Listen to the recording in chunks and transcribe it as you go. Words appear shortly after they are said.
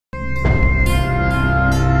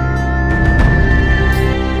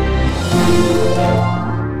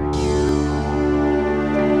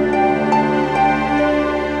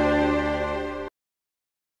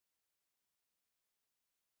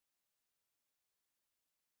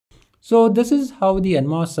So this is how the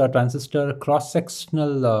NMOS transistor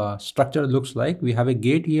cross-sectional structure looks like. We have a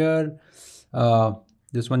gate here.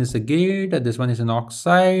 This one is a gate, this one is an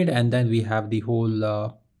oxide, and then we have the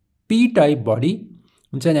whole P-type body.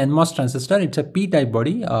 It's an NMOS transistor. It's a P-type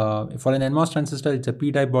body. For an NMOS transistor, it's a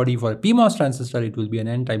P-type body. For a PMOS transistor, it will be an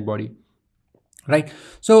N-type body. Right.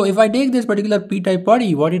 So if I take this particular P-type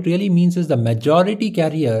body, what it really means is the majority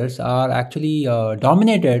carriers are actually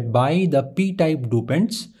dominated by the P-type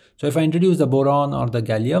dopants. So if I introduce the boron or the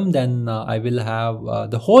gallium, then I will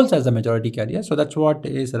have the holes as the majority carrier. So that's what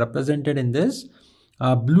is represented in this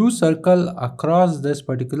blue circle across this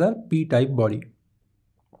particular P-type body.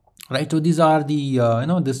 Right. So these are the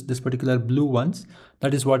this particular blue ones.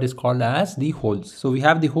 That is what is called as the holes. So we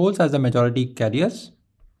have the holes as the majority carriers.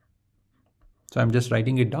 So I'm just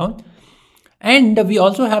writing it down. And we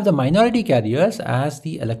also have the minority carriers as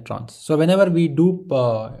the electrons. So whenever we dupe,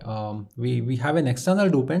 we have an external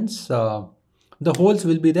dopants, the holes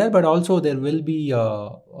will be there, but also there will be,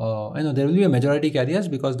 there will be a majority carriers,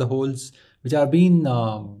 because the holes which are being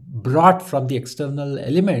brought from the external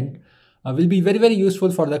element will be very, very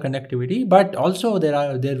useful for the conductivity. But also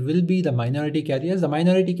there will be the minority carriers. The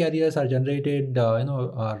minority carriers are generated,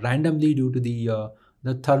 randomly due to the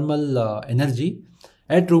thermal energy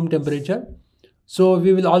at room temperature. So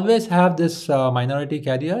we will always have this minority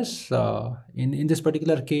carriers. In this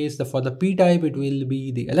particular case, for the P-type, it will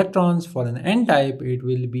be the electrons. For an N-type, it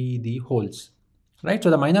will be the holes. Right? So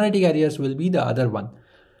the minority carriers will be the other one.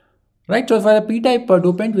 Right? So for a P-type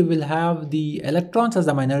dopant, we will have the electrons as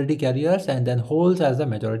the minority carriers and then holes as the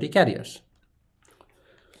majority carriers.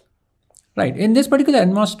 Right, in this particular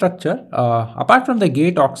NMOS structure, apart from the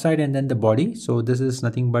gate, oxide, and then the body, so this is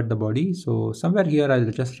nothing but the body. So somewhere here, I'll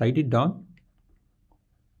just write it down.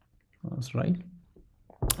 That's right.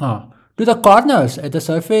 To the corners at the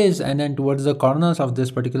surface and then towards the corners of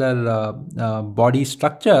this particular body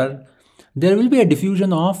structure, there will be a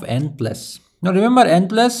diffusion of N+. Now remember, N+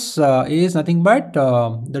 is nothing but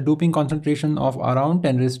the doping concentration of around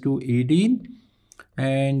 10⁻⁸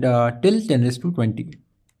 and till 10⁻20.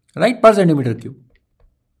 Right, per centimeter cube.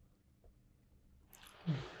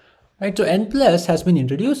 Right, so N+ has been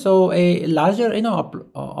introduced. So a larger,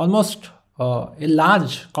 almost a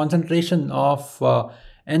large concentration of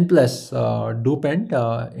N+ dopant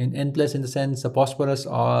in N+ in the sense phosphorus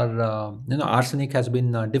or arsenic has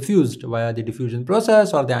been diffused via the diffusion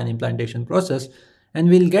process or the ion implantation process, and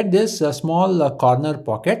we'll get this small corner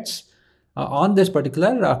pockets on this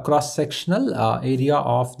particular cross-sectional area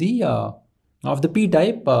of the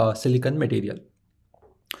P-type silicon material.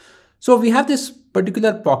 So we have this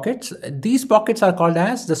particular pockets. These pockets are called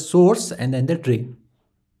as the source and then the drain.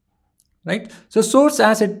 Right. So source,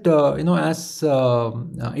 as it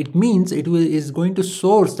it means it is going to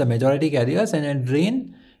source the majority carriers, and then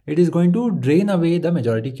drain, it is going to drain away the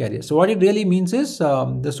majority carriers. So what it really means is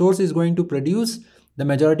the source is going to produce the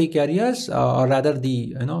majority carriers, or rather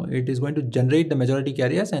it is going to generate the majority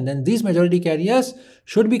carriers, and then these majority carriers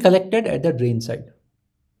should be collected at the drain side.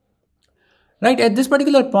 Right, at this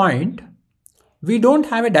particular point, we don't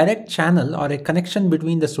have a direct channel or a connection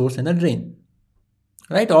between the source and the drain.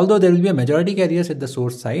 Right, although there will be a majority carriers at the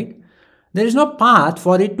source side, there is no path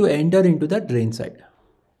for it to enter into the drain side.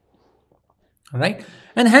 Right,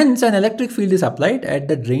 and hence an electric field is applied at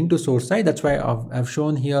the drain to source side. That's why I've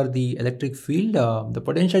shown here the electric field, the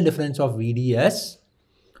potential difference of VDS,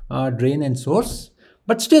 drain and source.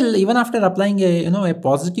 But still, even after applying a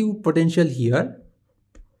positive potential here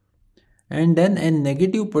and then a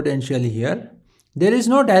negative potential here, there is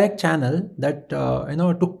no direct channel that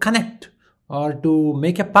to connect or to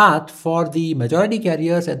make a path for the majority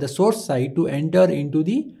carriers at the source side to enter into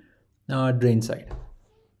the drain side.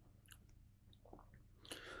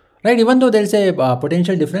 Right, even though there is a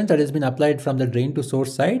potential difference that has been applied from the drain to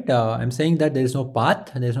source side, I'm saying that there is no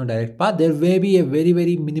path, there is no direct path. There may be a very,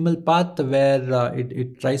 very minimal path where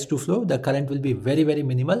it tries to flow. The current will be very, very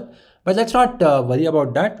minimal, but let's not worry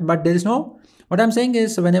about that. But there is no, what I'm saying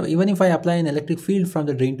is even if I apply an electric field from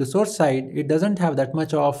the drain to source side, it doesn't have that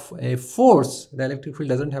much of a force. The electric field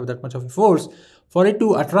doesn't have that much of a force for it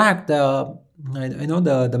to attract the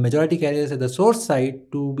majority carriers at the source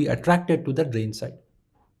side to be attracted to the drain side.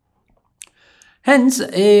 Hence,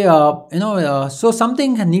 so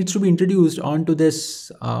something needs to be introduced onto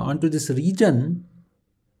this region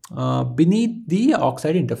beneath the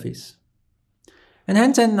oxide interface, and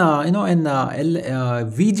hence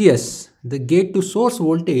VGS, the gate to source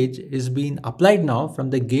voltage, is being applied now from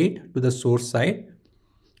the gate to the source side,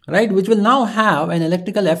 right? Which will now have an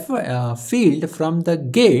electrical field from the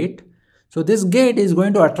gate. So this gate is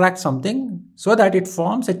going to attract something so that it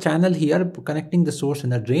forms a channel here connecting the source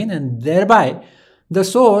and the drain, and thereby the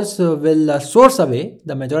source will source away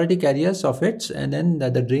the majority carriers of it, and then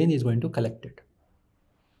the drain is going to collect it.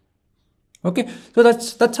 Okay, so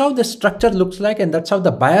that's how the structure looks like, and that's how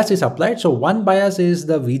the bias is applied. So one bias is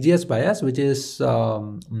the VGS bias, which is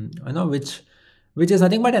which is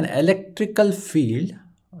nothing but an electrical field.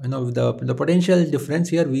 The potential difference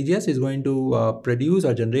here, VGS, is going to produce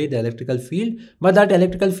or generate the electrical field, but that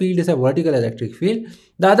electrical field is a vertical electric field.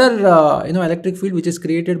 The other electric field which is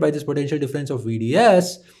created by this potential difference of VDS,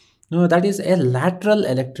 that is a lateral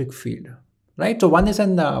electric field, right? So one is a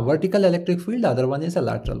vertical electric field, the other one is a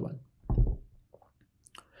lateral one.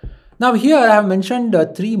 Now here I have mentioned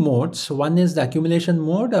three modes. One is the accumulation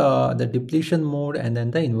mode, the depletion mode, and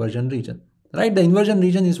then the inversion region, right? The inversion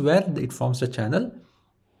region is where it forms a channel.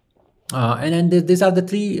 And then these are the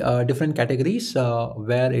three different categories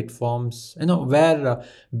where it forms, where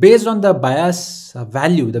based on the bias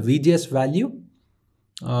value, the VGS value,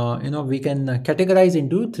 we can categorize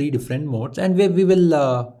into three different modes, and we will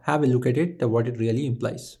have a look at it, what it really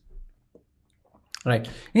implies. Right.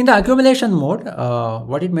 In the accumulation mode,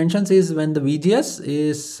 what it mentions is when the VGS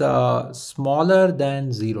is smaller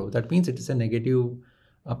than 0, that means it is a negative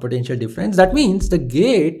potential difference. That means the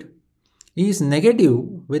gate is negative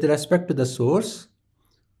with respect to the source,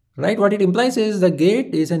 right? What it implies is the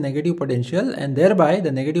gate is a negative potential, and thereby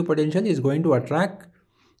the negative potential is going to attract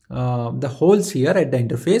the holes here at the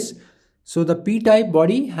interface. So the p-type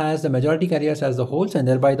body has the majority carriers as the holes, and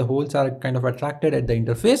thereby the holes are kind of attracted at the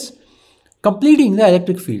interface, completing the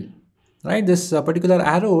electric field, right? This particular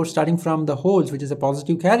arrow starting from the holes, which is a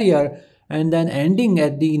positive carrier, and then ending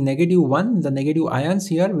at the -1, the negative ions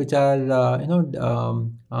here, which are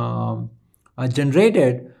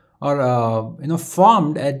generated or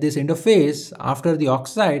formed at this interface after the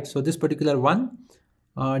oxide. So this particular one,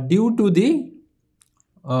 due to the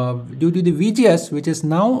VGS, which is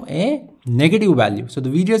now a negative value. So the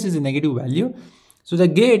VGS is a negative value. So the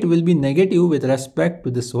gate will be negative with respect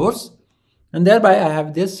to the source, and thereby I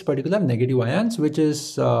have this particular negative ions, which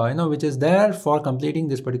is which is there for completing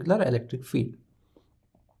this particular electric field.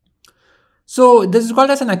 So this is called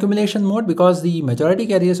as an accumulation mode because the majority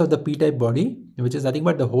carriers of the p-type body, which is nothing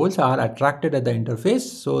but the holes, are attracted at the interface.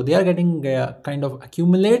 So they are getting kind of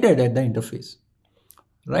accumulated at the interface,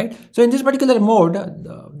 right? So in this particular mode,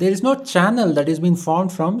 there is no channel that is being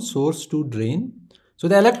formed from source to drain. So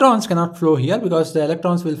the electrons cannot flow here because the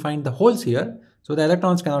electrons will find the holes here. So the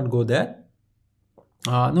electrons cannot go there.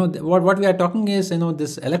 No, what we are talking is,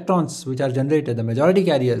 this electrons which are generated, the majority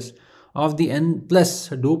carriers of the N plus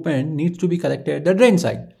dopant needs to be collected at the drain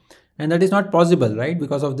side. And that is not possible, right?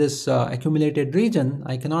 Because of this accumulated region,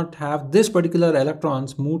 I cannot have this particular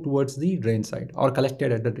electrons move towards the drain side or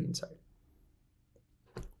collected at the drain side.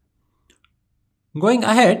 Going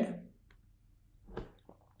ahead,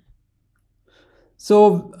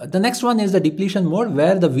 so the next one is the depletion mode,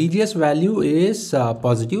 where the VGS value is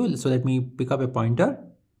positive. So let me pick up a pointer.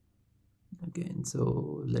 Again,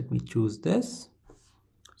 so let me choose this.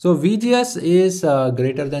 So VGS is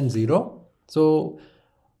greater than 0. So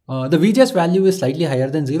the VGS value is slightly higher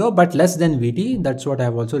than 0, but less than VT. That's what I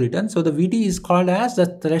have also written. So the VT is called as the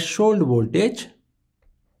threshold voltage,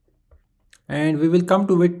 and we will come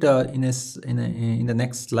to it in the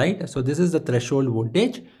next slide. So this is the threshold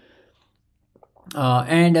voltage.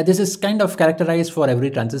 And this is kind of characterized for every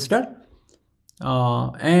transistor.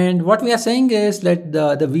 And what we are saying is that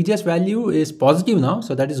the VGS value is positive now,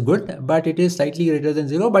 so that is good, but it is slightly greater than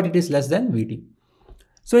 0, but it is less than VT.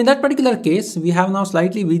 So in that particular case, we have now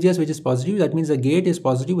slightly VGS which is positive. That means the gate is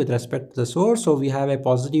positive with respect to the source. So we have a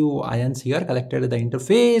positive ions here collected at the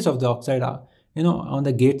interface of the oxide, on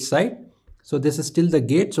the gate side. So this is still the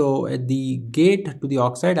gate. So at the gate to the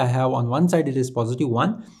oxide, I have on one side it is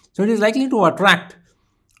 +1. So it is likely to attract,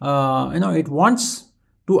 it wants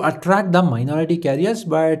to attract the minority carriers,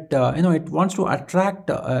 but it wants to attract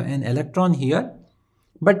an electron here.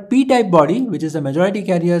 But p-type body, which is the majority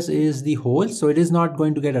carriers, is the holes, so it is not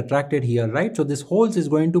going to get attracted here, right? So this holes is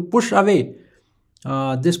going to push away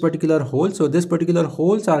this particular hole. So this particular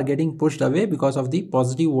holes are getting pushed away because of the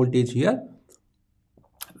positive voltage here.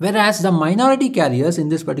 Whereas the minority carriers in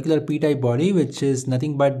this particular p-type body, which is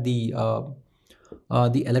nothing but the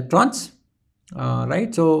electrons,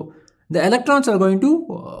 right? So the electrons are going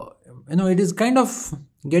to, it is kind of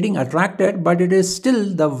getting attracted, but it is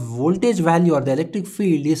still the voltage value or the electric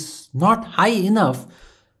field is not high enough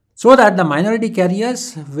so that the minority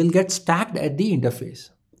carriers will get stacked at the interface.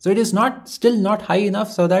 So it is still not high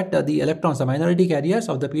enough so that the electrons, the minority carriers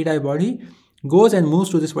of the p-type body, goes and moves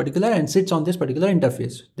to this particular and sits on this particular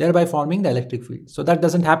interface, thereby forming the electric field. So that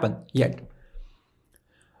doesn't happen yet.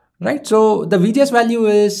 right? So the VGS value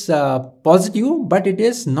is positive, but it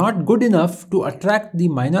is not good enough to attract the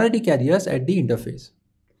minority carriers at the interface.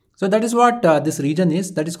 So that is what this region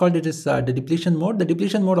is. That is called, it is the depletion mode. The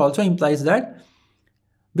depletion mode also implies that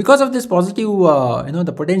because of this positive,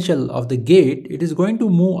 the potential of the gate, it is going to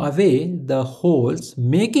move away the holes,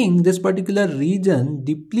 making this particular region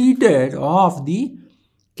depleted of the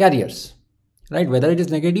carriers, right? Whether it is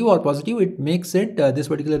negative or positive, it makes it this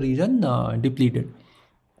particular region depleted.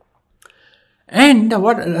 And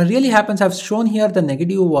what really happens, I've shown here the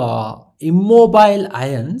negative immobile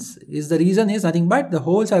ions. Is the reason is nothing but the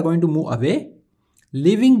holes are going to move away,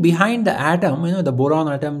 leaving behind the atom, the boron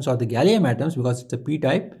atoms or the gallium atoms, because it's a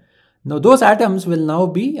p-type. Now those atoms will now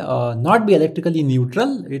be not be electrically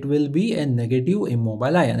neutral. It will be a negative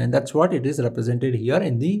immobile ion, and that's what it is represented here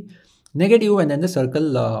in the negative and then the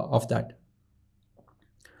circle of that.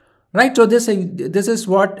 Right, so this is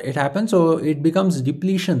what it happens. So it becomes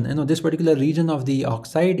depletion. This particular region of the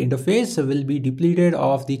oxide interface will be depleted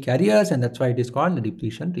of the carriers, and that's why it is called the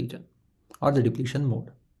depletion region or the depletion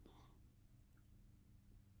mode.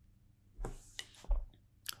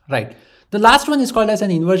 Right. The last one is called as an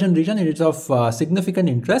inversion region. It is of significant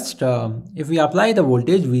interest. If we apply the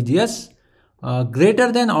voltage VGS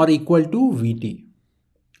greater than or equal to VT,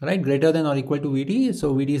 right? Greater than or equal to VT.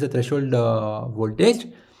 So VT is a threshold voltage.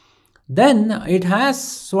 Then it has,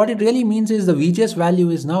 so what it really means is the VGS value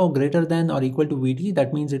is now greater than or equal to VT.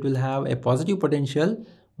 That means it will have a positive potential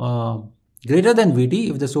greater than VT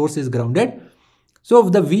if the source is grounded. So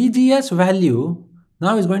the VGS value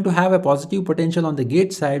now is going to have a positive potential on the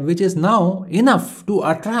gate side, which is now enough to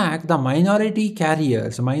attract the minority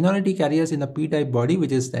carriers in the p-type body,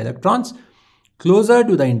 which is the electrons, closer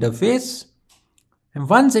to the interface. And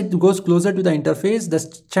once it goes closer to the interface,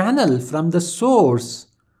 the channel from the source,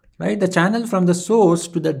 right, the channel from the source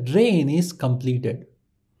to the drain is completed,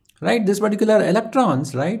 right? This particular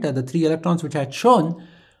electrons, right, the 3 electrons which I had shown,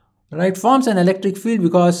 right, forms an electric field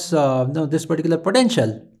because this particular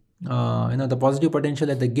potential, the positive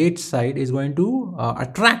potential at the gate side is going to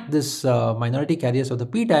attract this minority carriers of the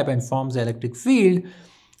p-type and forms the electric field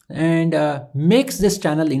and makes this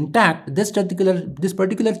channel intact. This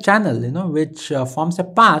particular channel, which forms a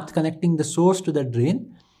path connecting the source to the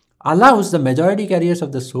drain, allows the majority carriers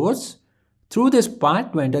of the source through this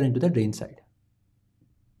path to enter into the drain side,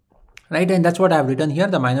 right? And that's what I have written here,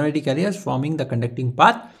 the minority carriers forming the conducting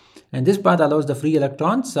path, and this path allows the free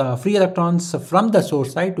electrons from the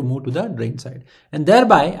source side to move to the drain side, and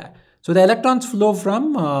thereby, so the electrons flow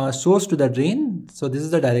from source to the drain. So this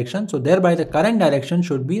is the direction. So thereby the current direction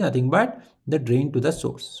should be nothing but the drain to the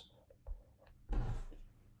source.